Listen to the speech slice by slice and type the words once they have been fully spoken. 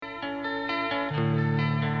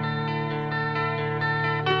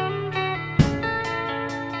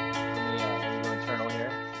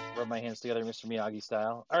hands together, Mr. Miyagi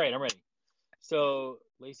style. All right, I'm ready. So,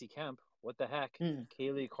 Lacey Kemp, what the heck? Mm.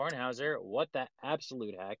 Kaylee Kornhauser, what the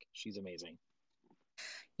absolute heck? She's amazing.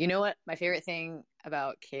 You know what? My favorite thing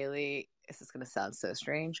about Kaylee, this is going to sound so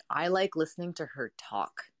strange. I like listening to her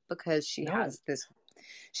talk because No,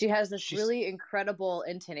 she has this she's really incredible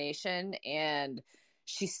intonation, and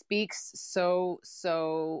she speaks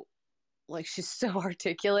like she's so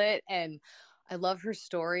articulate, and I love her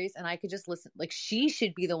stories, and I could just listen. Like, she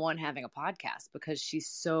should be the one having a podcast because she's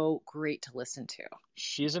so great to listen to.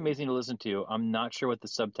 she's amazing to listen to. I'm not sure what the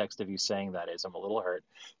subtext of you saying that is. I'm a little hurt,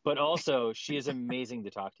 but also she is amazing to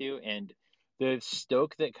talk to, and the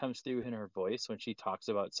stoke that comes through in her voice when she talks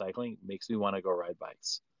about cycling makes me want to go ride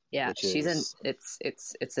bikes, Yeah, which is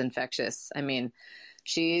it's infectious. I mean,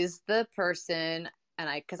 she's the person, and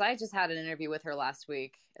because I just had an interview with her last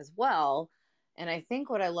week as well, and I think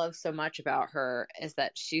what I love so much about her is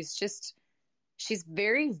that she's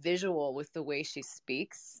very visual with the way she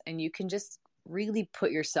speaks, and you can just really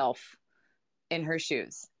put yourself in her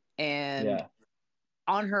shoes and yeah.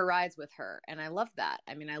 on her rides with her, and I love that.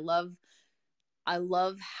 I mean, I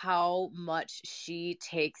love how much she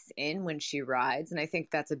takes in when she rides. And I think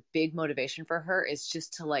that's a big motivation for her, is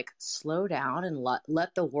just to like slow down and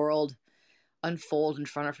let the world unfold in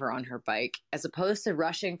front of her on her bike, as opposed to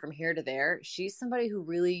rushing from here to there. She's somebody who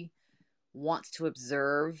really wants to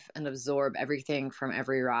observe and absorb everything from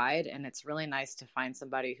every ride. And it's really nice to find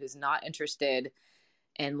somebody who's not interested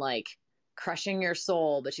in like crushing your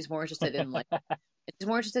soul, but she's more interested in like it's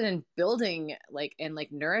more interested in building like and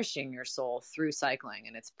like nourishing your soul through cycling,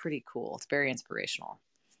 and it's pretty cool. It's very inspirational.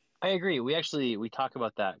 I agree. We talk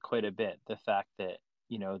about that quite a bit. The fact that,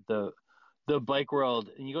 the bike world,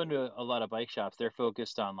 and you go into a lot of bike shops, they're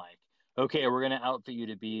focused on like, okay, we're going to outfit you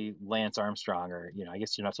to be Lance Armstrong, or, I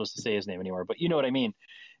guess you're not supposed to say his name anymore, but you know what I mean.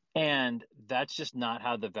 And that's just not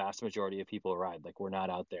how the vast majority of people ride. Like, we're not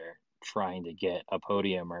out there trying to get a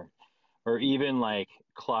podium, or even like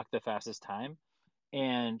clock the fastest time.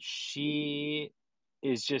 And she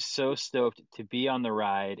is just so stoked to be on the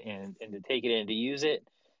ride, and to take it in, to use it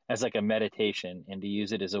as like a meditation, and to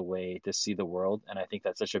use it as a way to see the world. And I think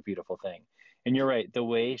that's such a beautiful thing. And you're right, the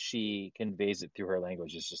way she conveys it through her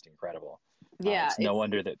language is just incredible. Yeah, It's no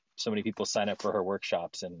wonder that so many people sign up for her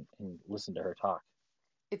workshops and listen to her talk.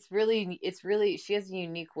 it's really she has a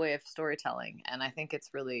unique way of storytelling, and I think it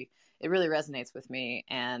really resonates with me.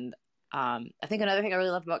 And I think another thing I really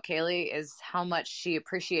love about Kaylee is how much she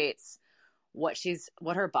appreciates what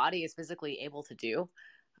her body is physically able to do.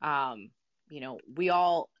 um we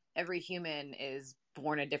all, every human is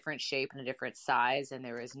born a different shape and a different size, and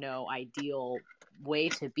there is no ideal way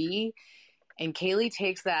to be. And Kaylee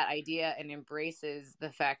takes that idea and embraces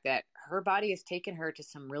the fact that her body has taken her to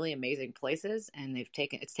some really amazing places, and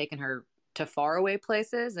it's taken her to faraway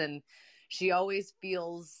places, and she always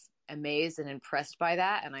feels amazed and impressed by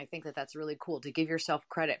that. And I think that that's really cool, to give yourself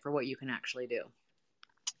credit for what you can actually do.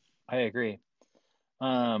 I agree.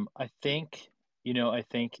 I think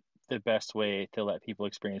the best way to let people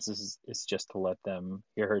experience this is just to let them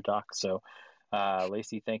hear her talk. So,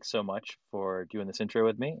 Lacey, thanks so much for doing this intro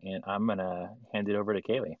with me, and I'm gonna hand it over to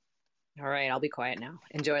Kaylee. All right, I'll be quiet now.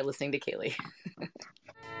 Enjoy listening to Kaylee.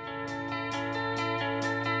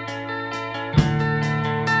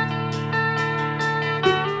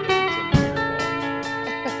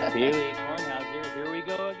 Kaylee Kornhauser, here we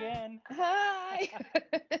go again. Hi.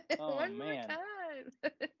 Oh, One more man. time.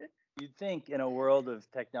 You'd think in a world of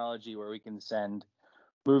technology where we can send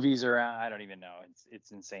movies around, I don't even know.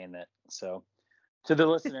 It's insane that. So, to the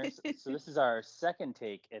listeners, so this is our second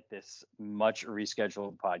take at this much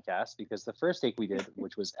rescheduled podcast, because the first take we did,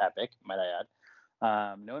 which was epic, might I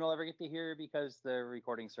add, no one will ever get to hear because the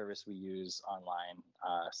recording service we use online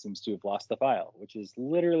seems to have lost the file, which is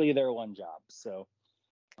literally their one job. So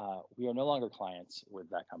we are no longer clients with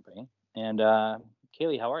that company. And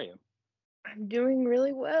Kaylee, how are you? I'm doing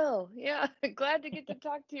really well. Yeah, glad to get to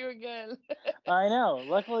talk to you again. I know.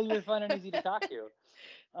 Luckily, you're fun and easy to talk to.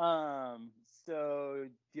 So do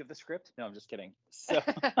you have the script? No, I'm just kidding. So,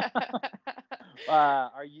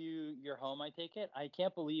 you're home? I take it. I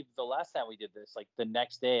can't believe the last time we did this. Like the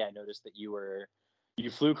next day, I noticed that you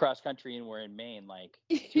flew cross country and were in Maine, like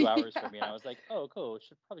 2 hours from me. And I was like, oh, cool.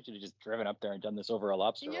 Probably should have just driven up there and done this over a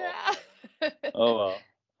lobster roll. Yeah. Oh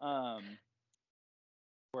well.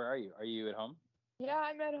 Where are you? Are you at home? Yeah,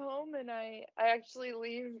 I'm at home, and I actually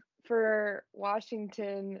leave for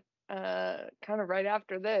Washington kind of right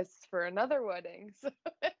after this for another wedding. So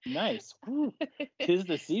Nice. Woo. 'Tis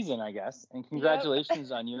the season, I guess. And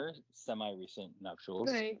congratulations on your semi-recent nuptials.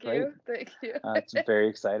 Thank Great. you. Thank you. It's very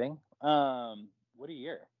exciting. What a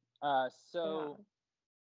year. So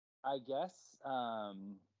Yeah. I guess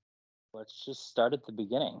let's just start at the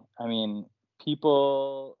beginning. I mean,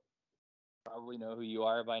 people probably know who you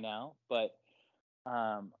are by now, but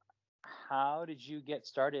um, how did you get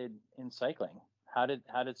started in cycling? How did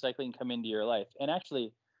cycling come into your life? And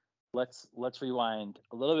actually, let's rewind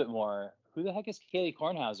a little bit more. Who the heck is Kaylee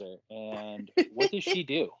Kornhauser, and what does she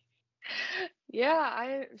do? Yeah,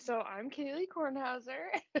 I'm Kaylee Kornhauser,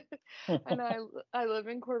 and I live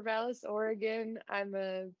in Corvallis, Oregon. I'm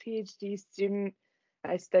a PhD student.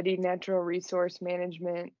 I study natural resource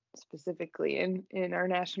management, specifically in our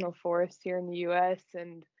national forest here in the U.S.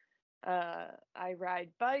 And I ride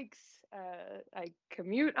bikes. I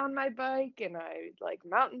commute on my bike, and I like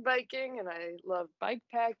mountain biking, and I love bike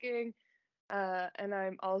packing. And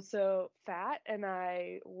I'm also fat, and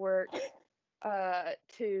I work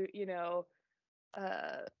to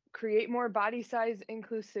uh, create more body size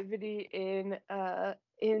inclusivity in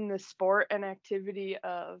the sport and activity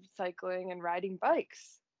of cycling and riding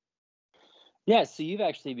bikes. Yeah, so you've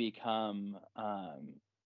actually become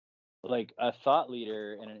like a thought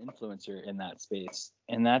leader and an influencer in that space,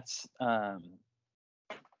 and that's I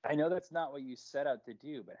know that's not what you set out to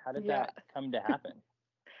do, but how did Yeah. that come to happen?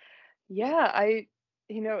 Yeah,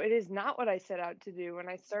 it is not what I set out to do. When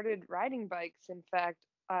I started riding bikes, in fact,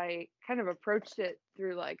 I kind of approached it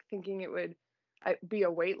through like thinking it would be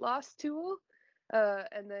a weight loss tool.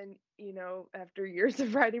 And then, after years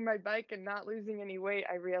of riding my bike and not losing any weight,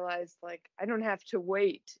 I realized like I don't have to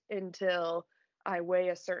wait until I weigh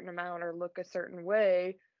a certain amount or look a certain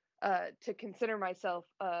way to consider myself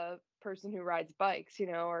a person who rides bikes,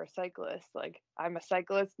 or a cyclist. Like I'm a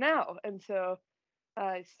cyclist now. And so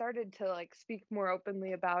I started to like speak more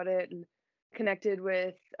openly about it and connected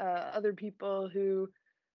with other people who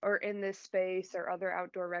are in this space or other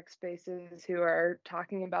outdoor rec spaces who are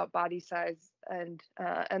talking about body size and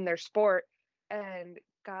their sport, and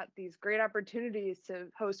got these great opportunities to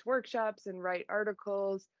host workshops and write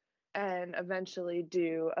articles and eventually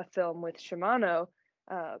do a film with Shimano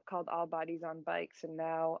called All Bodies on Bikes. And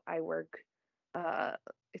now I work uh,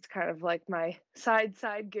 it's kind of like my side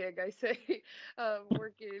gig, I say,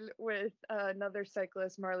 working with another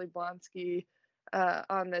cyclist, Marley Blonsky,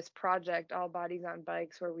 on this project, All Bodies on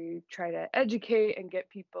Bikes, where we try to educate and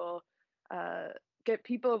uh, get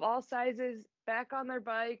people of all sizes back on their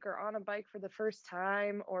bike or on a bike for the first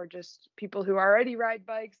time, or just people who already ride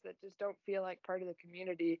bikes that just don't feel like part of the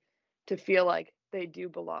community to feel like they do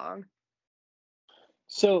belong.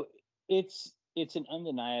 So it's an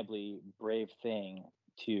undeniably brave thing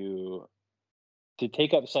to to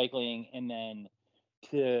take up cycling and then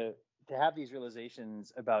to to have these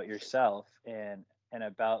realizations about yourself and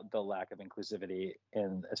about the lack of inclusivity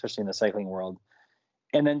and especially in the cycling world,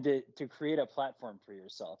 and then to create a platform for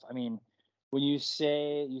yourself. I mean, when you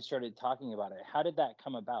say you started talking about it, how did that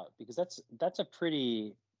come about? Because that's a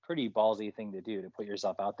pretty ballsy thing to do, to put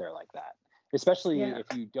yourself out there like that, especially Yeah.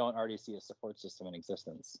 if you don't already see a support system in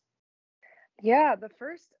existence. Yeah,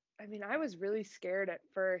 I was really scared at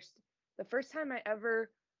first. The first time I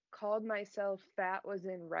ever called myself fat was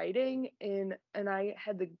in writing and I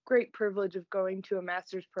had the great privilege of going to a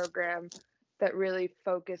master's program that really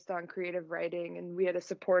focused on creative writing, and we had a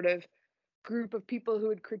supportive group of people who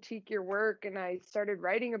would critique your work, and I started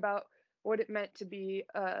writing about what it meant to be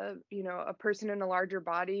a person in a larger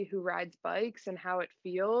body who rides bikes and how it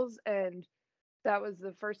feels. And that was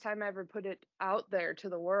the first time I ever put it out there to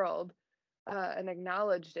the world and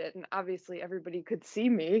acknowledged it. And obviously, everybody could see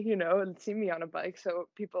me, and see me on a bike. So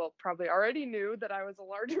people probably already knew that I was a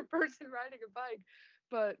larger person riding a bike.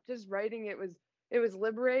 But just writing it was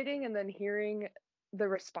liberating. And then hearing the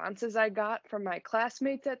responses I got from my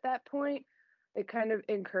classmates at that point, it kind of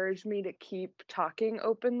encouraged me to keep talking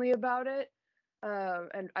openly about it.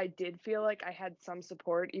 And I did feel like I had some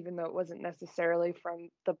support, even though it wasn't necessarily from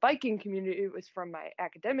the biking community, it was from my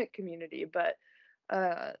academic community. But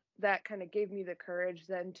that kind of gave me the courage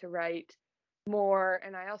then to write more.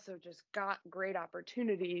 And I also just got great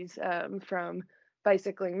opportunities from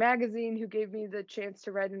Bicycling Magazine, who gave me the chance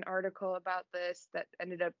to write an article about this that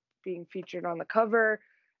ended up being featured on the cover.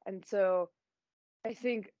 And so I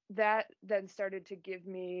think that then started to give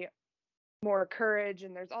me more courage.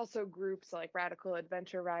 And there's also groups like Radical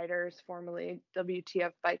Adventure Riders, formerly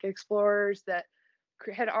WTF Bike Explorers, that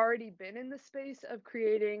had already been in the space of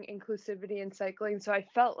creating inclusivity in cycling. So I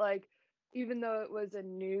felt like even though it was a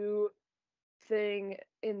new thing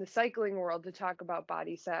in the cycling world to talk about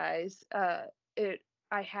body size, it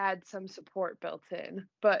I had some support built in.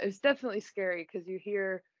 But it's definitely scary because you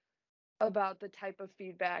hear about the type of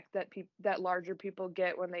feedback that larger people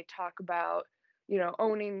get when they talk about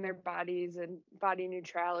owning their bodies and body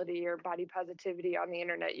neutrality or body positivity on the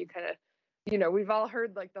internet, you kind of, we've all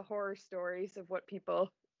heard like the horror stories of what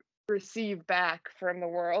people receive back from the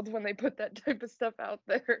world when they put that type of stuff out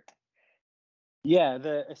there. Yeah,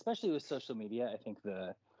 especially with social media, I think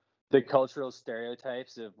the cultural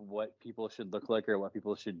stereotypes of what people should look like or what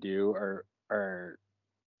people should do are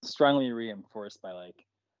strongly reinforced by like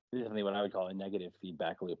definitely what I would call a negative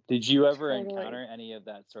feedback loop. Did you ever Totally. encounter any of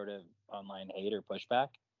that sort of online hate or pushback?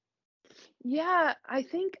 Yeah, I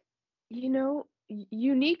think,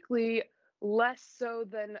 uniquely less so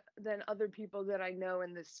than other people that I know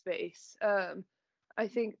in this space. I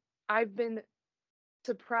think I've been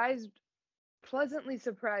surprised, pleasantly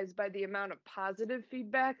surprised by the amount of positive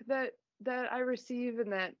feedback that I receive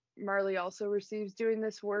and that Marley also receives doing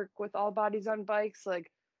this work with All Bodies on Bikes.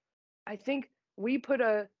 Like, I think we put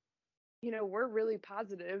we're really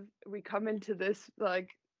positive. We come into this like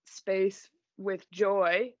space with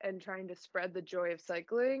joy and trying to spread the joy of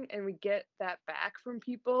cycling, and we get that back from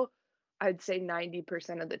people. I'd say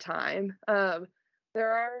 90% of the time.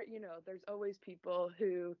 There are, there's always people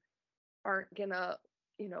who aren't gonna,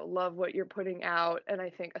 love what you're putting out. And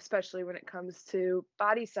I think especially when it comes to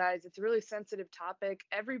body size, it's a really sensitive topic.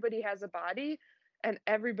 Everybody has a body and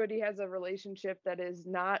everybody has a relationship that is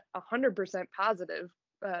not 100% positive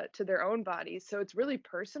to their own bodies. So it's really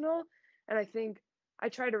personal. And I think I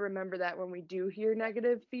try to remember that when we do hear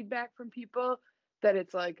negative feedback from people, that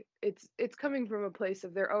it's like it's coming from a place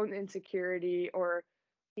of their own insecurity or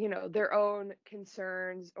their own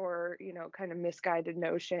concerns or kind of misguided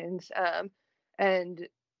notions. And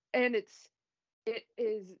it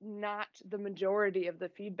is not the majority of the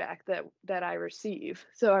feedback that I receive.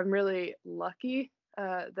 So I'm really lucky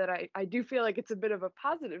that I do feel like it's a bit of a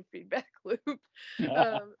positive feedback loop.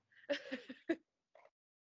 Um,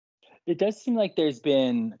 It does seem like there's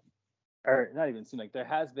been, or not even seem like, there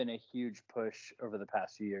has been a huge push over the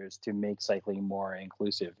past few years to make cycling more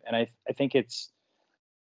inclusive. And I think it's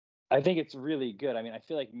really good. I mean, I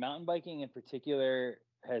feel like mountain biking in particular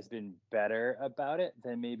has been better about it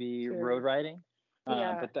than maybe road True. riding.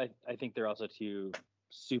 Yeah, But I think they're also two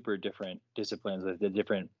super different disciplines with a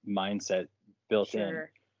different mindset built in.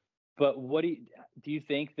 sure. But what do you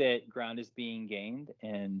think that ground is being gained,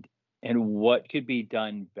 and what could be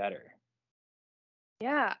done better?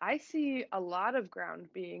 Yeah, I see a lot of ground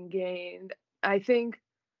being gained. I think,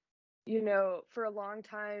 for a long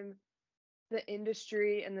time, the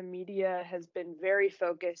industry and the media has been very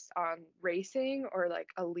focused on racing or like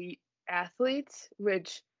elite athletes,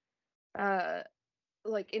 which uh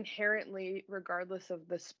like inherently, regardless of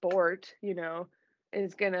the sport,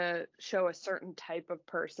 is gonna show a certain type of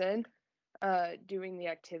person doing the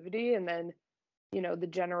activity. And then, the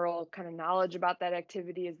general kind of knowledge about that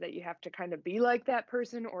activity is that you have to kind of be like that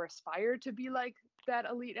person or aspire to be like that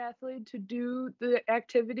elite athlete to do the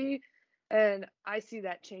activity. And I see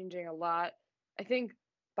that changing a lot. I think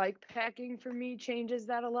bike packing for me changes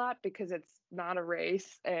that a lot because it's not a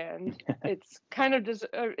race and it's kind of just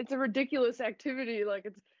it's a ridiculous activity.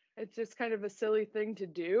 Like it's just kind of a silly thing to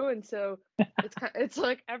do. And so it's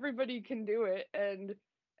like everybody can do it, and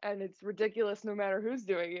it's ridiculous no matter who's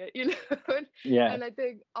doing it, and, Yeah. and I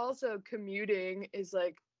think also commuting is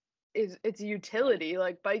like is it's utility.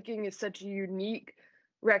 Like biking is such a unique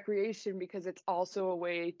recreation because it's also a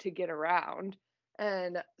way to get around.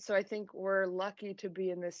 And so I think we're lucky to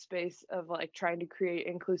be in this space of like trying to create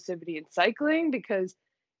inclusivity in cycling because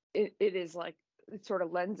it is like it sort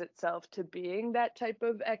of lends itself to being that type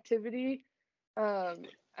of activity.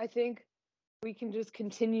 I think we can just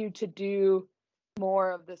continue to do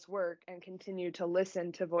more of this work and continue to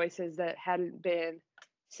listen to voices that hadn't been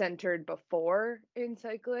centered before in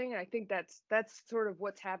cycling. I think that's sort of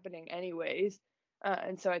what's happening anyways.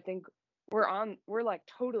 And so I think we're like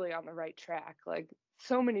totally on the right track. Like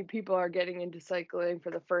so many people are getting into cycling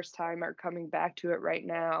for the first time, are coming back to it right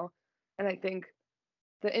now. And I think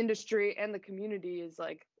the industry and the community is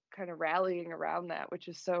like kind of rallying around that, which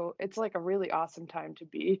is so it's like a really awesome time to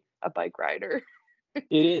be a bike rider.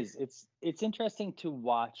 It is. It's interesting to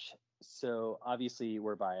watch. So obviously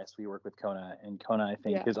we're biased. We work with Kona, and Kona I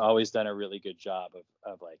think Yeah, has always done a really good job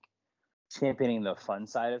of like championing the fun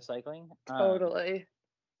side of cycling. totally.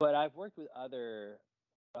 But I've worked with other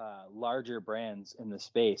larger brands in the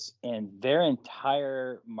space, and their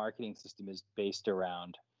entire marketing system is based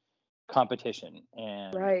around competition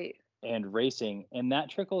Right. and racing, and that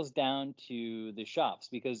trickles down to the shops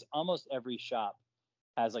because almost every shop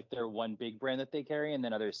has like their one big brand that they carry and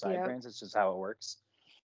then other side Yep. brands. It's just how it works.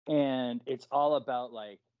 And it's all about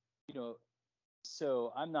like, you know,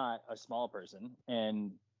 so I'm not a small person,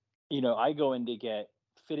 and I go in to get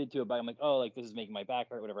fitted to a bike. I'm like, oh, like this is making my back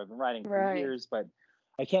hurt, whatever. I've been riding for Right. years, but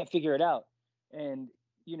I can't figure it out. And,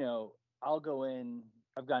 you know, I've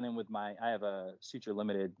gone in with I have a Suture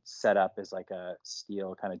Limited setup as like a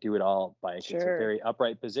steel kind of do it all bike. It's a Sure. very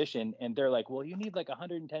upright position. And they're like, well, you need like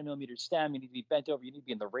 110 millimeter stem. You need to be bent over. You need to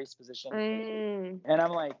be in the race position. And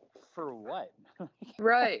I'm like, for what?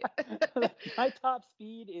 Right. My top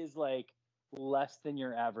speed is like less than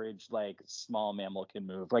your average like small mammal can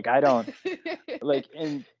move. Like I don't like,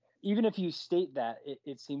 and even if you state that,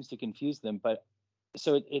 it seems to confuse them. But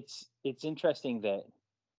so it's interesting that,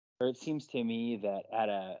 or it seems to me that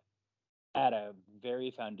at a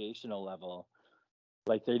very foundational level,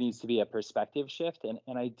 like there needs to be a perspective shift, and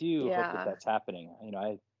I do hope that Yeah. that's happening. You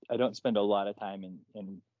know, I don't spend a lot of time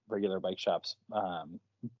in regular bike shops,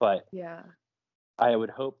 but Yeah. I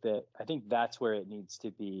would hope that, I think that's where it needs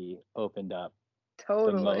to be opened up the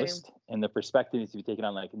Totally. most, and the perspective needs to be taken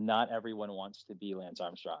on. Like, not everyone wants to be Lance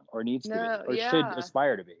Armstrong, or needs to No, be, or should yeah.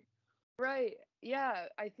 aspire to be. Right. Yeah.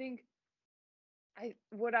 I think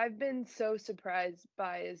what I've been so surprised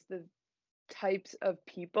by is the types of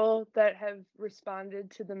people that have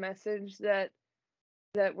responded to the message that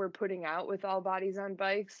we're putting out with All Bodies on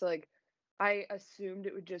Bikes. Like, I assumed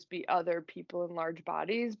it would just be other people in large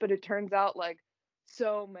bodies, but it turns out like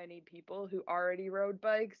so many people who already rode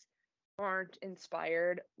bikes aren't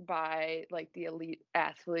inspired by like the elite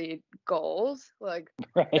athlete goals. Like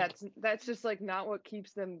Right. that's just like not what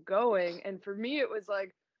keeps them going. And for me it was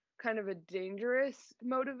like kind of a dangerous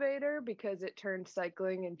motivator, because it turned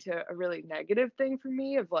cycling into a really negative thing for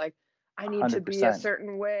me, of like I need to be a 100%.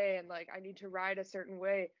 certain way and like I need to ride a certain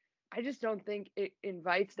way. I just don't think it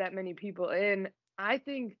invites that many people in. I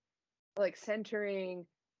think like centering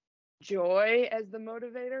joy as the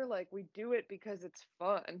motivator, like we do it because it's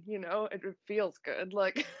fun, you know, it feels good.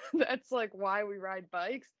 Like that's like why we ride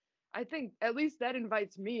bikes. I think at least that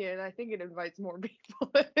invites me in. I think it invites more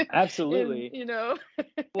people in, Absolutely. you know.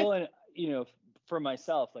 Well, and you know, for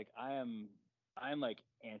myself, like I'm like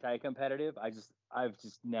anti-competitive. I've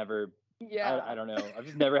just never, Yeah. I don't know. I've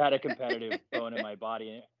just never had a competitive bone in my body.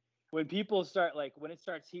 And when people start, like, when it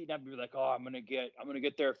starts heating up, you're like, oh, I'm gonna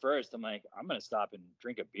get there first. I'm like, I'm gonna stop and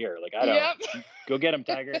drink a beer. Like, I don't, Yep. go get him,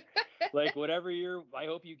 Tiger. Like, whatever I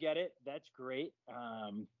hope you get it. That's great.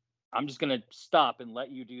 I'm just gonna stop and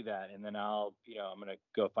let you do that, and then I'm gonna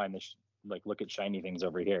go find like look at shiny things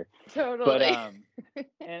over here. But Totally.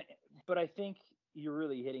 and but I think you're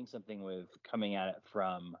really hitting something with coming at it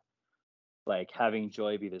from like having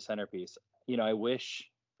joy be the centerpiece. You know, I wish,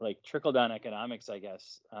 like, trickle down economics, I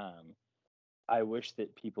guess. I wish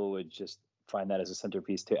that people would just find that as a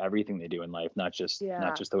centerpiece to everything they do in life, not just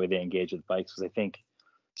Yeah. the way they engage with bikes. Because I think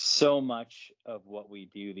so much of what we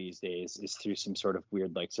do these days is through some sort of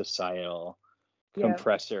weird like societal Yeah.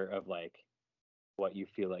 compressor of like what you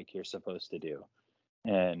feel like you're supposed to do,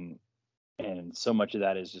 and so much of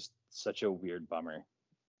that is just such a weird bummer.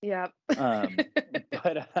 Yeah.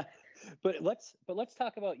 But let's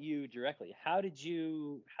talk about you directly. How did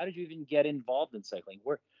you even get involved in cycling?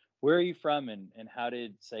 Where are you from, and how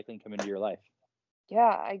did cycling come into your life?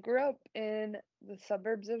 Yeah, I grew up in the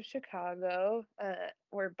suburbs of Chicago,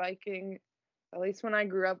 where biking, at least when I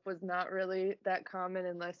grew up, was not really that common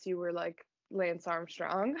unless you were like Lance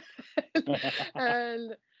Armstrong.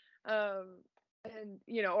 and um and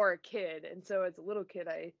you know, or a kid. And so as a little kid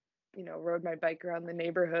I, you know, rode my bike around the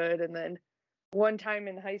neighborhood. And then one time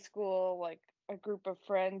in high school, like a group of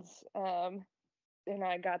friends and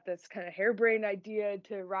I got this kind of harebrained idea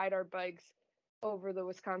to ride our bikes over the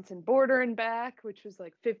Wisconsin border and back, which was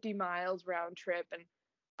like 50 miles round trip. And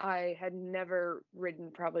I had never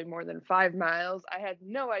ridden probably more than 5 miles. I had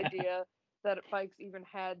no idea that bikes even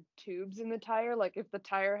had tubes in the tire. Like if the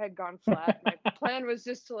tire had gone flat, my plan was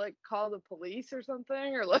just to like call the police or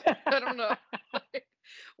something, or like, I don't know like,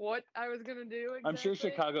 what I was going to do exactly. I'm sure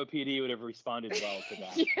Chicago PD would have responded well to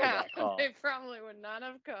that. Yeah, to that call. they probably would not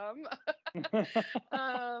have come.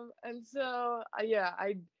 And so, yeah,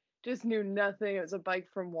 I just knew nothing. It was a bike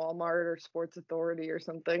from Walmart or Sports Authority or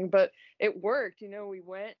something, but it worked. You know, we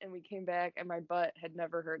went and we came back, and my butt had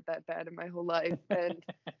never hurt that bad in my whole life. And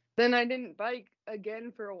then I didn't bike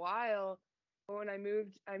again for a while. But when I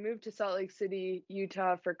moved to Salt Lake City,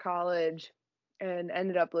 Utah for college, and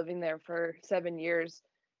ended up living there for 7 years.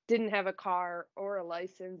 Didn't have a car or a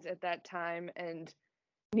license at that time, and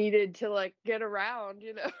needed to like get around,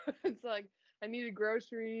 you know. It's like I needed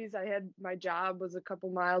groceries. I had my job was a couple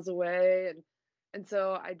miles away, and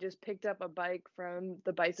so I just picked up a bike from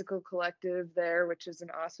the Bicycle Collective there, which is an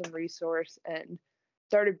awesome resource, and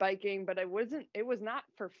started biking. But it was not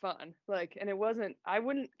for fun, like, and it wasn't, I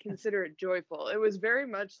wouldn't consider it joyful. It was very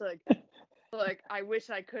much like like I wish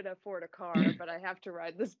I could afford a car, but I have to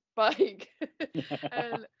ride this bike.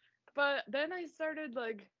 And but then I started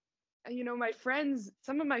like, my friends,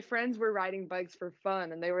 some of my friends were riding bikes for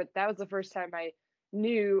fun, and that was the first time I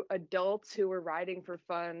knew adults who were riding for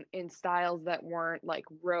fun in styles that weren't like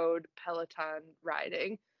road Peloton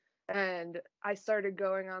riding. And I started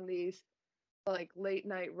going on these like late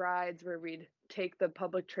night rides where we'd take the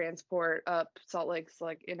public transport up Salt Lake's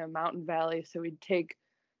like in a mountain valley. So we'd take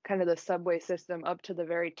kind of the subway system up to the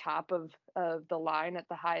very top of the line at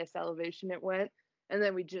the highest elevation it went. And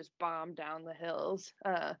then we just bomb down the hills,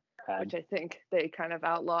 which I think they kind of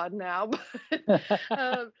outlawed now.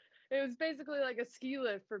 But it was basically like a ski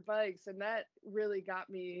lift for bikes. And that really got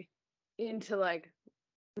me into like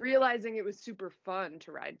realizing it was super fun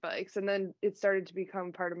to ride bikes. And then it started to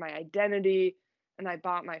become part of my identity. And I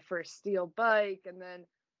bought my first steel bike. And then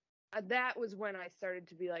that was when I started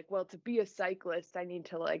to be like, well, to be a cyclist, I need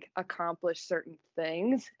to like accomplish certain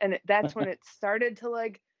things. And that's when it started to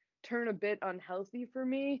like turn a bit unhealthy for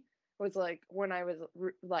me. Was like when I was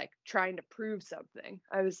like trying to prove something.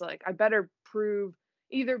 I was like, I better prove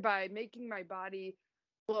either by making my body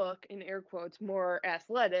look, in air quotes, more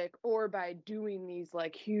athletic, or by doing these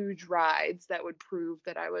like huge rides that would prove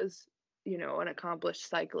that I was, an accomplished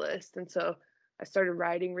cyclist. And so I started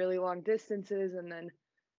riding really long distances, and then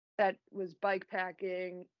that was bike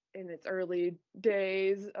packing in its early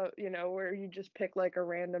days, where you just pick like a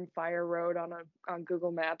random fire road on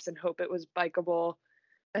Google Maps and hope it was bikeable.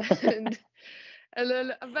 And and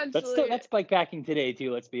then eventually That's bike packing today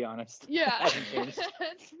too, let's be honest. Yeah. It's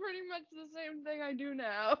pretty much the same thing I do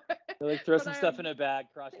now. Like throw some stuff in a bag,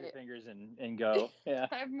 cross your fingers and go. Yeah.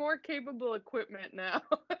 I have more capable equipment now.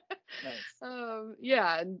 Nice.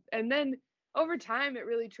 Yeah, and then over time it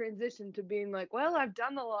really transitioned to being like, well, I've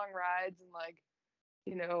done the long rides, and like,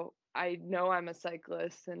 I know I'm a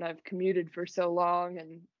cyclist and I've commuted for so long,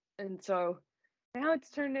 and so now it's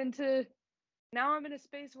turned into, now I'm in a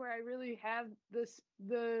space where I really have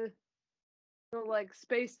the like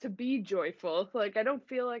space to be joyful. Like I don't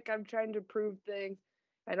feel like I'm trying to prove things.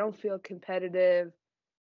 I don't feel competitive.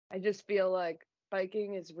 I just feel like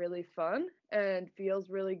biking is really fun and feels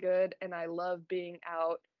really good, and I love being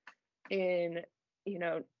out in,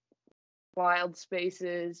 wild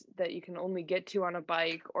spaces that you can only get to on a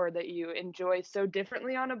bike, or that you enjoy so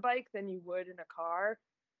differently on a bike than you would in a car.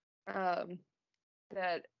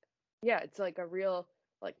 That Yeah, it's like a real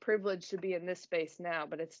like privilege to be in this space now,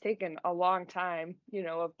 but it's taken a long time,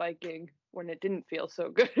 of biking when it didn't feel so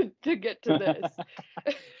good to get to this.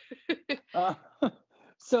 Uh,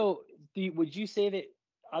 so would you say that,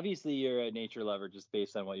 obviously you're a nature lover just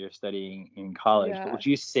based on what you're studying in college, but Yeah, would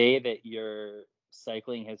you say that your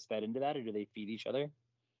cycling has fed into that, or do they feed each other?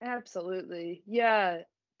 absolutely. Yeah,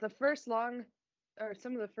 the first long or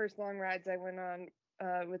some of the first long rides I went on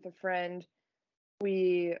with a friend,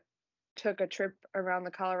 we took a trip around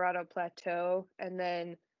the Colorado Plateau, and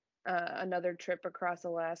then another trip across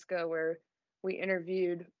Alaska where we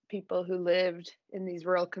interviewed people who lived in these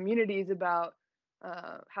rural communities about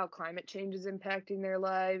how climate change is impacting their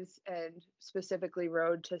lives, and specifically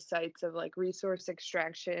rode to sites of like resource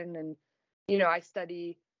extraction. And, I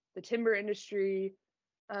study the timber industry,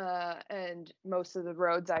 and most of the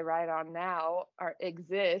roads I ride on now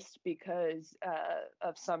exist because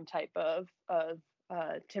of some type of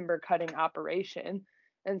timber cutting operation.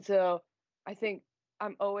 And so I think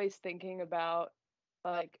I'm always thinking about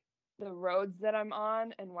like the roads that I'm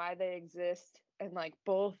on and why they exist, and like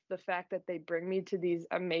both the fact that they bring me to these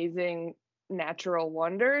amazing natural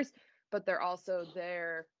wonders, but they're also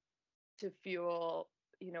there to fuel,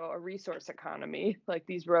 a resource economy. Like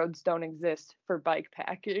these roads don't exist for bike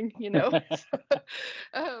packing. So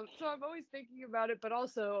I'm always thinking about it, but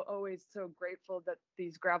also always so grateful that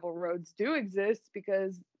these gravel roads do exist,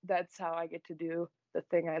 because that's how I get to do the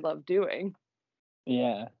thing I love doing.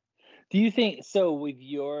 Yeah. Do you think so with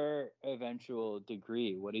your eventual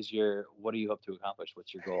degree, what do you hope to accomplish?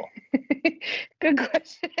 What's your goal? Good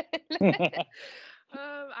question.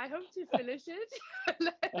 I hope to finish it.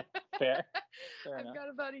 Fair. Fair I've enough. got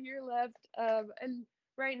about a year left. And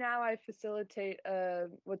right now I facilitate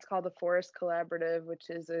what's called the Forest Collaborative, which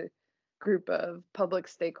is a group of public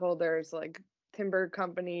stakeholders like timber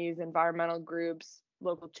companies, environmental groups,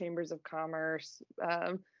 local chambers of commerce,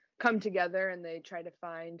 come together, and they try to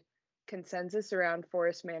find consensus around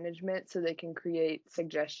forest management so they can create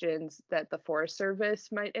suggestions that the Forest Service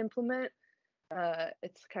might implement.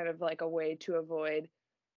 It's kind of like a way to avoid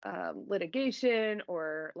litigation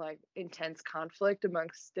or like intense conflict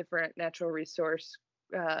amongst different natural resource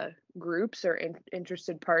groups or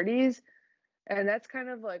interested parties. And that's kind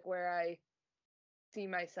of like where I see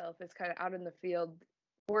myself as kind of out in the field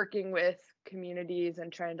working with communities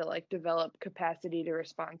and trying to like develop capacity to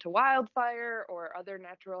respond to wildfire or other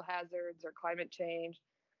natural hazards or climate change.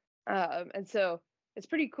 And so it's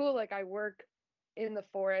pretty cool. Like I work in the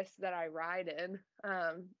forest that I ride in.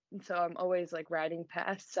 And so I'm always like riding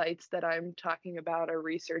past sites that I'm talking about or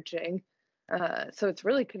researching. So it's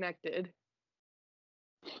really connected.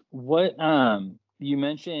 What you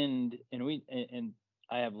mentioned, and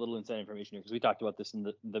I have little inside information here because we talked about this in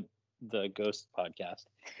the Ghost podcast.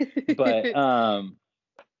 But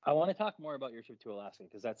I want to talk more about your trip to Alaska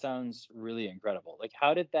because that sounds really incredible. Like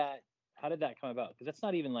how did that come about? Because that's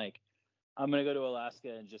not even like I'm gonna go to Alaska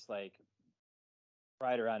and just like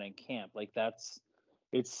ride around and camp. Like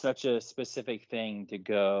it's such a specific thing to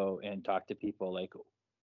go and talk to people. Like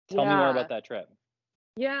tell me more about that trip.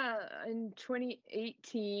 Yeah, in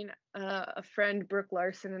 2018, a friend, Brooke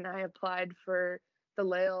Larson, and I applied for the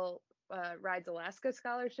Lael Rides Alaska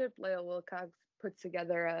scholarship. Lael Wilcox puts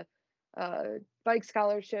together a bike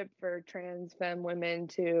scholarship for trans femme women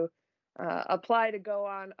to apply to go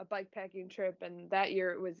on a bikepacking trip. And that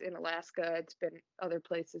year it was in Alaska. It's been other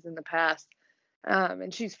places in the past.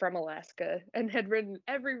 And she's from Alaska and had ridden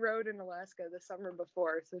every road in Alaska the summer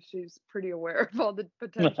before, so she's pretty aware of all the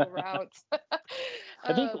potential routes.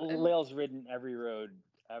 I think Lael's ridden every road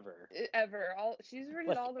ever. She's ridden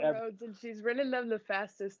Like, all the roads, and she's ridden them the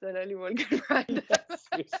fastest that anyone can ride them.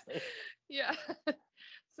 Seriously. Yeah.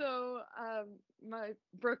 So my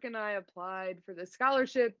Brooke and I applied for the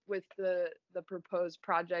scholarship with the proposed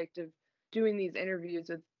project of doing these interviews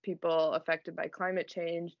with people affected by climate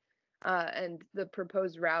change. And the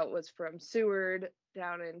proposed route was from Seward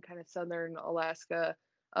down in kind of southern Alaska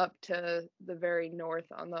up to the very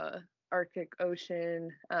north on the Arctic Ocean,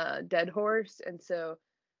 Dead Horse. And so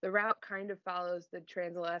the route kind of follows the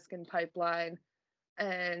Trans-Alaskan Pipeline,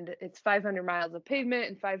 and it's 500 miles of pavement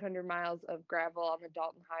and 500 miles of gravel on the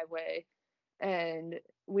Dalton Highway. And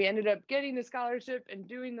we ended up getting the scholarship and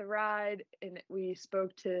doing the ride, and we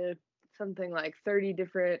spoke to something like 30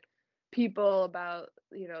 different people about,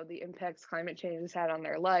 you know, the impacts climate change has had on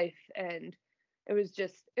their life. And it was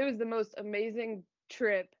the most amazing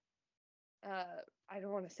trip. I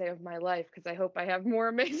don't want to say of my life because I hope I have more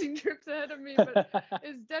amazing trips ahead of me, but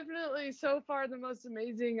it's definitely so far the most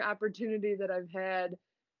amazing opportunity that I've had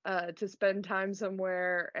to spend time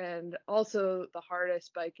somewhere, and also the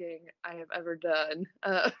hardest biking I have ever done.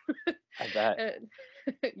 I bet.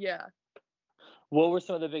 Yeah. What were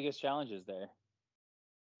some of the biggest challenges there?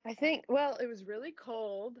 I think, well, it was really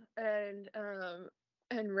cold and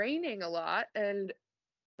raining a lot, and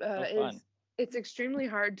it's extremely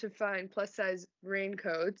hard to find plus size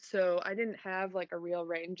raincoats. So I didn't have like a real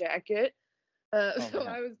rain jacket, so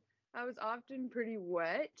I was often pretty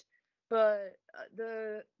wet. But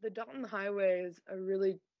the Dalton Highway is a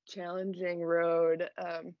really challenging road.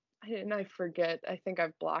 I forget. I think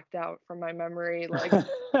I've blocked out from my memory like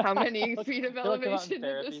how many feet of elevation.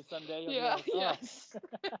 Therapy someday. Yeah, like, oh. Yes.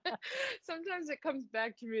 Sometimes it comes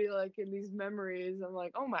back to me like in these memories. I'm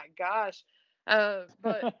like, oh my gosh.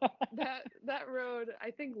 But that road,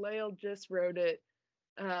 I think Lael just rode it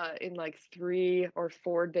in like 3 or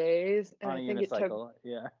 4 days, and I think it took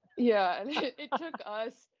and it took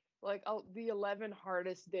us like the 11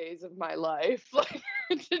 hardest days of my life like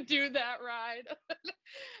to do that ride.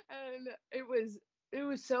 And it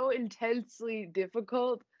was so intensely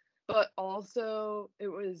difficult, but also it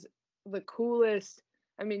was the coolest.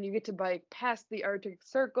 I mean, you get to bike past the Arctic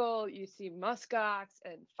Circle, you see muskox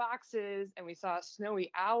and foxes, and we saw a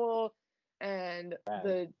snowy owl. And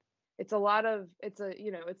it's a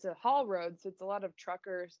haul road, so it's a lot of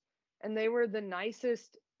truckers, and they were the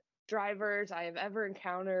nicest drivers I have ever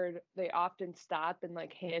encountered. They often stop and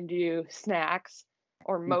like hand you snacks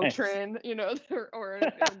or Motrin, nice. You know, or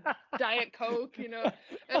Diet Coke, you know.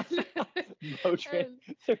 Motrin.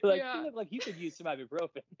 They're like, you look like you could use some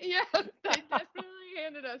ibuprofen. Yeah, they definitely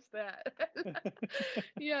handed us that.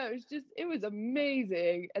 Yeah, it was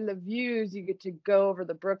amazing. And the views, you get to go over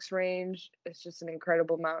the Brooks Range. It's just an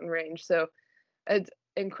incredible mountain range. So it's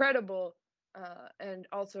incredible, and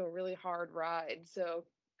also a really hard ride. So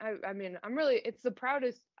I mean, it's the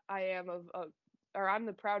proudest I am I'm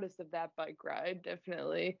the proudest of that bike ride,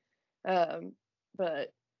 definitely.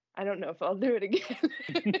 But I don't know if I'll do it again.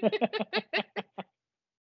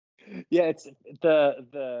 Yeah, it's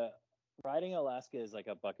the riding Alaska is like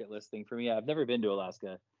a bucket list thing for me. I've never been to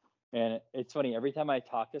Alaska, and it's funny, every time I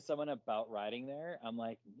talk to someone about riding there, I'm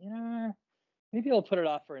like, maybe I'll put it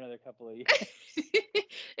off for another couple of years.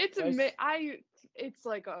 It's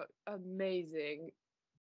like amazing,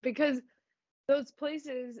 because those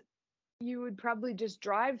places you would probably just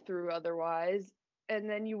drive through otherwise, and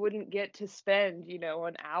then you wouldn't get to spend,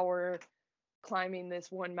 an hour climbing this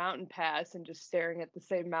one mountain pass and just staring at the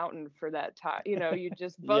same mountain for that time. You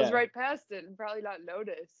just buzz Yeah. right past it and probably not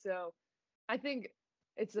notice. So I think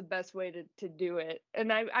it's the best way to do it.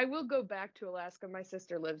 And I will go back to Alaska. My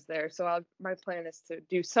sister lives there, so my plan is to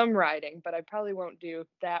do some riding, but I probably won't do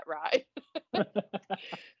that ride.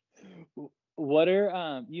 What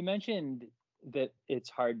are you mentioned that it's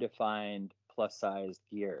hard to find plus size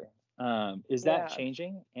gear. Is that Yeah.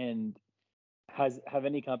 changing? And have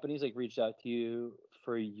any companies like reached out to you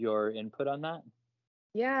for your input on that?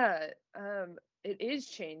 Yeah, it is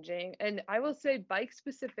changing. And I will say bike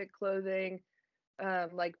specific clothing,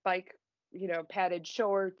 like bike, padded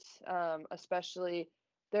shorts, especially,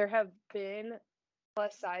 there have been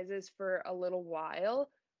plus sizes for a little while,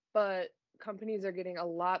 but companies are getting a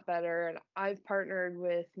lot better. And I've partnered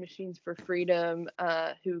with Machines for Freedom,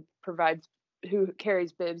 who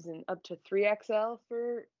carries bibs in up to 3XL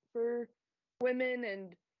for women.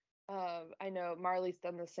 And I know Marley's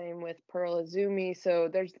done the same with Pearl Izumi. So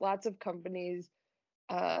there's lots of companies.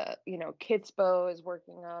 Kitspo is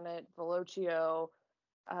working on it. Velocio.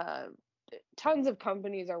 Uh, Tons of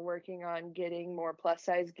companies are working on getting more plus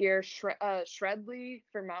size gear. Shredly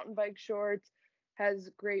for mountain bike shorts has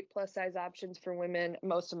great plus size options for women.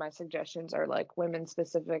 Most of my suggestions are like women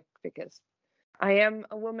specific because I am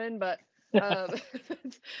a woman, but um,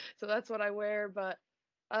 so that's what I wear. But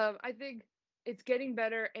I think it's getting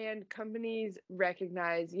better, and companies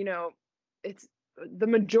recognize, it's the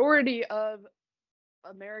majority of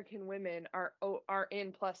American women are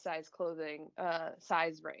in plus size clothing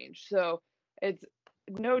size range. So it's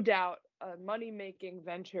no doubt a money making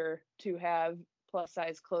venture to have plus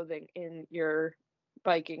size clothing in your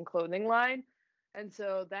biking clothing line. And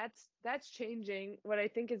so that's changing. What I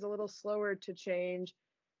think is a little slower to change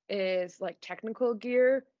is like technical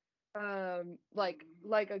gear, like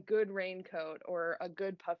a good raincoat or a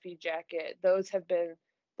good puffy jacket. Those have been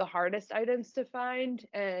the hardest items to find,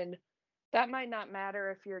 and that might not matter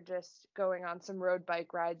if you're just going on some road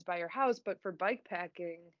bike rides by your house, but for bike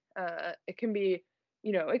packing, it can be,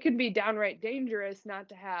 it can be downright dangerous not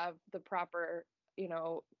to have the proper,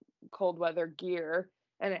 cold weather gear.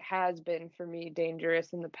 And it has been for me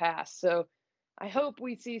dangerous in the past. So I hope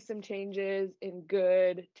we see some changes in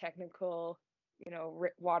good technical,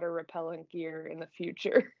 water repellent gear in the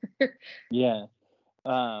future. Yeah.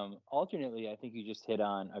 Alternately, I think you just hit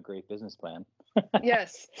on a great business plan.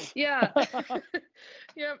 Yes. Yeah.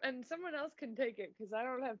 Yeah. And someone else can take it because I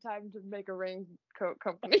don't have time to make a raincoat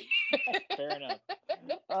company. Fair enough.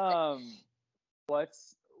 Um,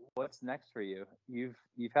 what's next for you? You've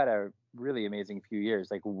had a really amazing few years.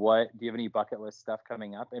 Like, what do you have any bucket list stuff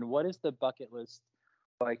coming up? And what is the bucket list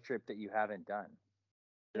bike trip that you haven't done?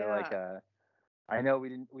 They're like Yeah. I know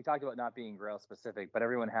we talked about not being Grail specific, but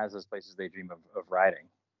everyone has those places they dream of riding.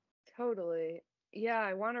 Totally. Yeah.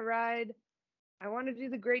 I want to ride. I want to do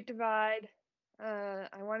the Great Divide.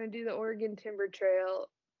 I want to do the Oregon Timber Trail.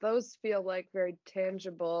 Those feel like very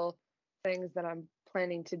tangible things that I'm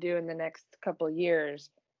planning to do in the next couple of years.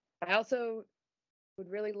 I also would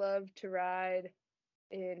really love to ride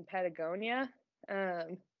in Patagonia,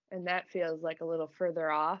 and that feels like a little further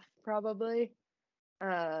off, probably,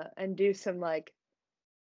 and do some like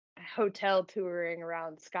hotel touring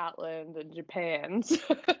around Scotland and Japan.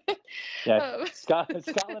 Yeah, Um,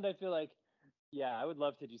 Scotland. I feel like, yeah, I would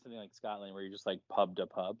love to do something like Scotland where you're just like pub to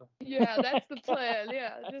pub. Yeah, that's the plan.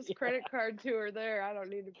 Yeah, just credit card tour there. I don't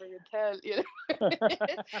need to bring a tent,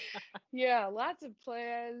 Yeah, lots of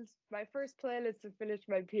plans. My first plan is to finish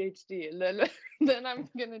my PhD, and then then I'm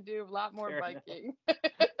gonna do a lot more Fair biking.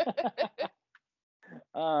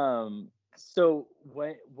 So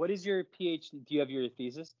what is your PhD? Do you have your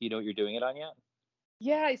thesis? Do you know what you're doing it on yet?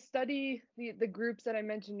 Yeah, I study the groups that I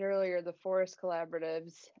mentioned earlier, the forest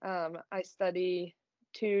collaboratives. I study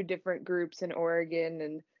two different groups in Oregon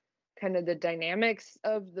and kind of the dynamics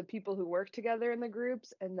of the people who work together in the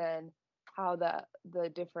groups, and then how the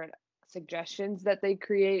different suggestions that they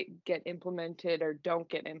create get implemented or don't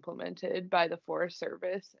get implemented by the Forest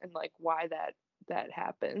Service, and like why that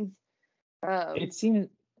happens. It Um, seems.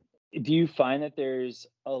 Do you find that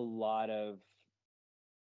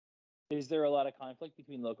is there a lot of conflict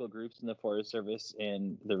between local groups in the Forest Service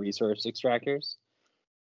and the resource extractors?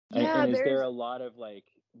 yeah, And is there there's a lot of like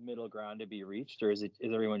middle ground to be reached, or is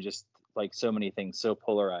everyone just like so many things so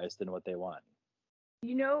polarized in what they want?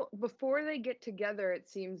 before they get together, it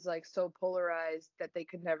seems like so polarized that they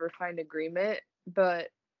could never find agreement, but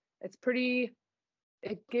it's pretty,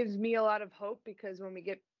 it gives me a lot of hope because when we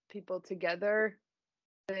get people together,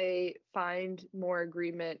 they find more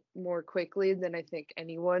agreement more quickly than I think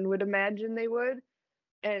anyone would imagine they would.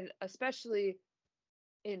 and especially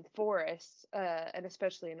in forests, and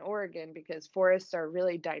especially in Oregon, because forests are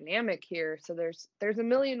really dynamic here. So there's a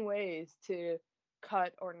million ways to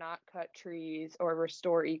cut or not cut trees or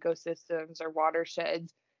restore ecosystems or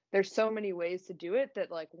watersheds. There's so many ways to do it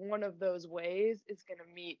that like one of those ways is going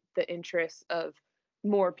to meet the interests of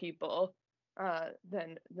more people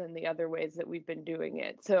than the other ways that we've been doing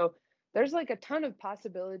it. So there's like a ton of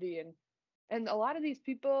possibility, and a lot of these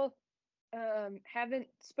people haven't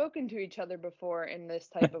spoken to each other before in this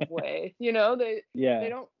type of way. You know, Yeah.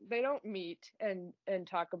 they don't meet and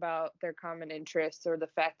talk about their common interests or the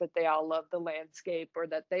fact that they all love the landscape or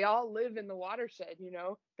that they all live in the watershed. You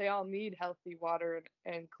know, they all need healthy water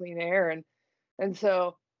and clean air, and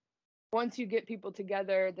so once you get people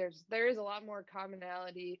together, there is a lot more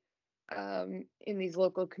commonality in these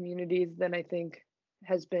local communities than I think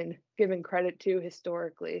has been given credit to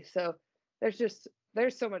historically. So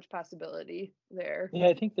there's so much possibility there. Yeah,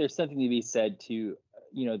 I think there's something to be said to,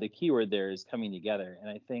 the keyword there is coming together. And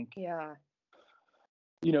I think, Yeah.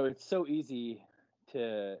 it's so easy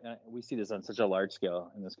to, and we see this on such a large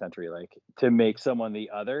scale in this country, like to make someone the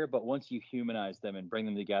other, but once you humanize them and bring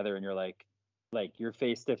them together and you're like you're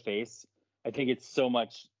face to face, I think it's so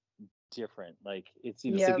much different. Like it's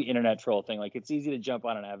like Yep. the internet troll thing. Like it's easy to jump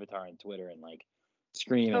on an avatar on Twitter and like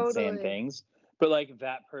scream and saying Totally. things. But like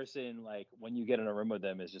that person, like when you get in a room with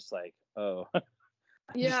them is just like, oh,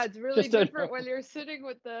 Yeah, just it's really just don't different know. when you're sitting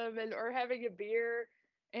with them and or having a beer,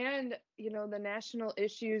 and the national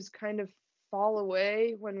issues kind of fall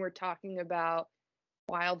away when we're talking about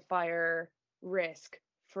wildfire risk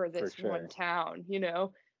for For this one sure. town.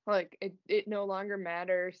 Like it no longer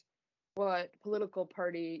matters what political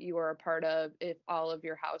party you are a part of if all of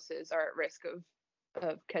your houses are at risk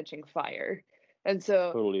of catching fire. And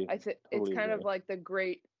so Totally, I think it's totally kind of agree. like the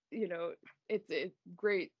great, it's a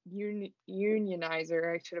great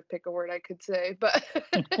unionizer. I should have picked a word I could say, but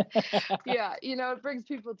yeah, it brings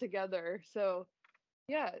people together. So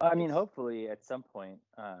yeah, I mean, it's hopefully at some point,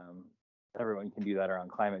 everyone can do that around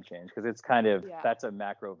climate change because it's kind of yeah, that's a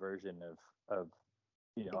macro version of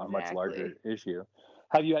a much exactly. larger issue.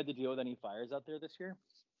 Have you had to deal with any fires out there this year?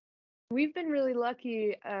 We've been really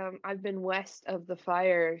lucky. I've been west of the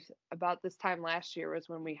fires. About this time last year was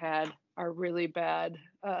when we had our really bad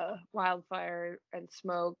wildfire and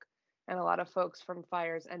smoke, and a lot of folks from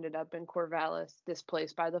fires ended up in Corvallis,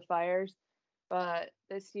 displaced by the fires. But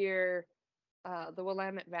this year, the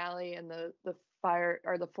Willamette Valley and the fire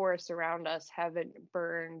or the forests around us haven't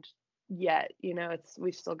burned yet.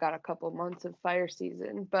 We've still got a couple months of fire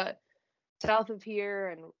season, but south of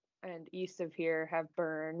here and east of here have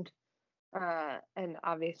burned. And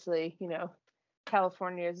obviously,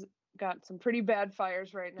 California's got some pretty bad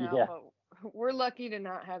fires right now, Yeah, but we're lucky to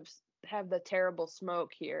not have the terrible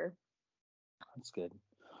smoke here. that's good.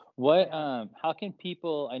 What Yeah, how can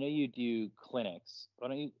people, I know you do clinics. Why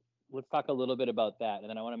don't you let's talk a little bit about that and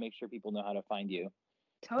then I want to make sure people know how to find you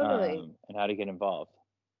totally. and how to get involved.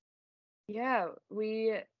 Yeah,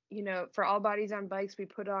 for All Bodies on Bikes, we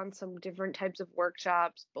put on some different types of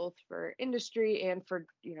workshops, both for industry and for,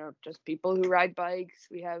 just people who ride bikes.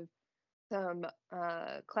 We have some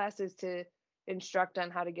classes to instruct on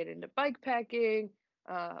how to get into bike packing,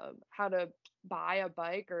 how to buy a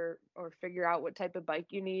bike or figure out what type of bike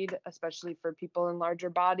you need, especially for people in larger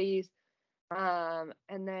bodies. And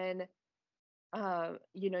then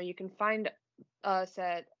you can find us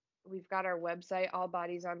at we've got our website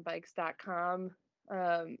allbodiesonbikes.com.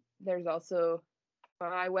 There's also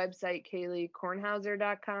my website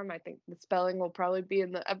kayleekornhauser.com. I think the spelling will probably be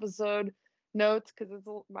in the episode notes because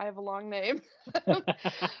I have a long name.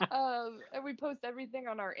 And we post everything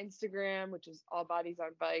on our Instagram, which is All Bodies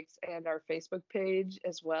on Bikes, and our Facebook page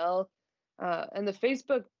as well. And the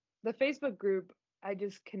Facebook group, I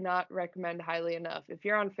just cannot recommend highly enough. If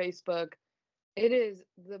you're on Facebook, it is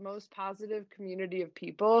the most positive community of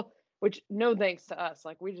people, which no thanks to us.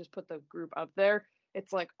 Like we just put the group up there.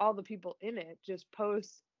 It's like all the people in it just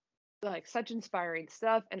post like such inspiring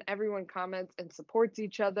stuff, and everyone comments and supports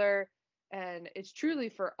each other, and it's truly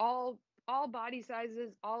for all body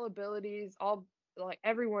sizes, all abilities, all like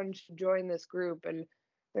everyone should join this group. And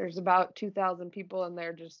there's about 2,000 people in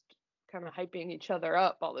there just kind of hyping each other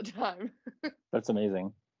up all the time. That's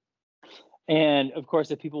amazing. And of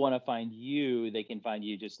course, if people want to find you, they can find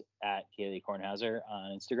you just at Kaylee Kornhauser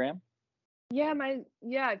on Instagram. Yeah,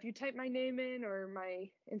 if you type my name in, or my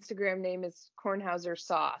Instagram name is Kornhauser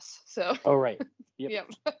Sauce. So Oh, right. Yep.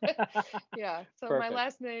 yep. Yeah. So my Perfect.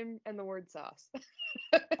 last name and the word sauce.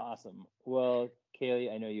 Awesome. Well,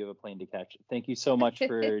 Kaylee, I know you have a plane to catch. Thank you so much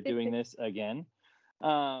for doing this again.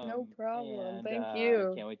 No problem. And Thank I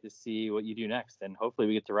you. can't wait to see what you do next. And hopefully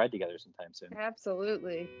we get to ride together sometime soon.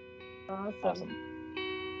 Absolutely. Awesome. Awesome.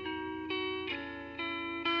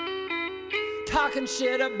 Talking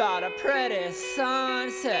shit about a pretty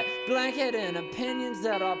sunset, blanketing opinions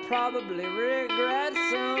that I'll probably regret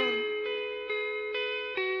soon.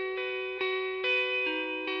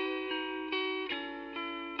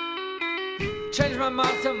 Changed my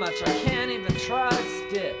mind so much I can't even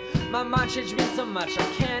trust it. My mind changed me so much I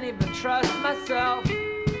can't even trust myself.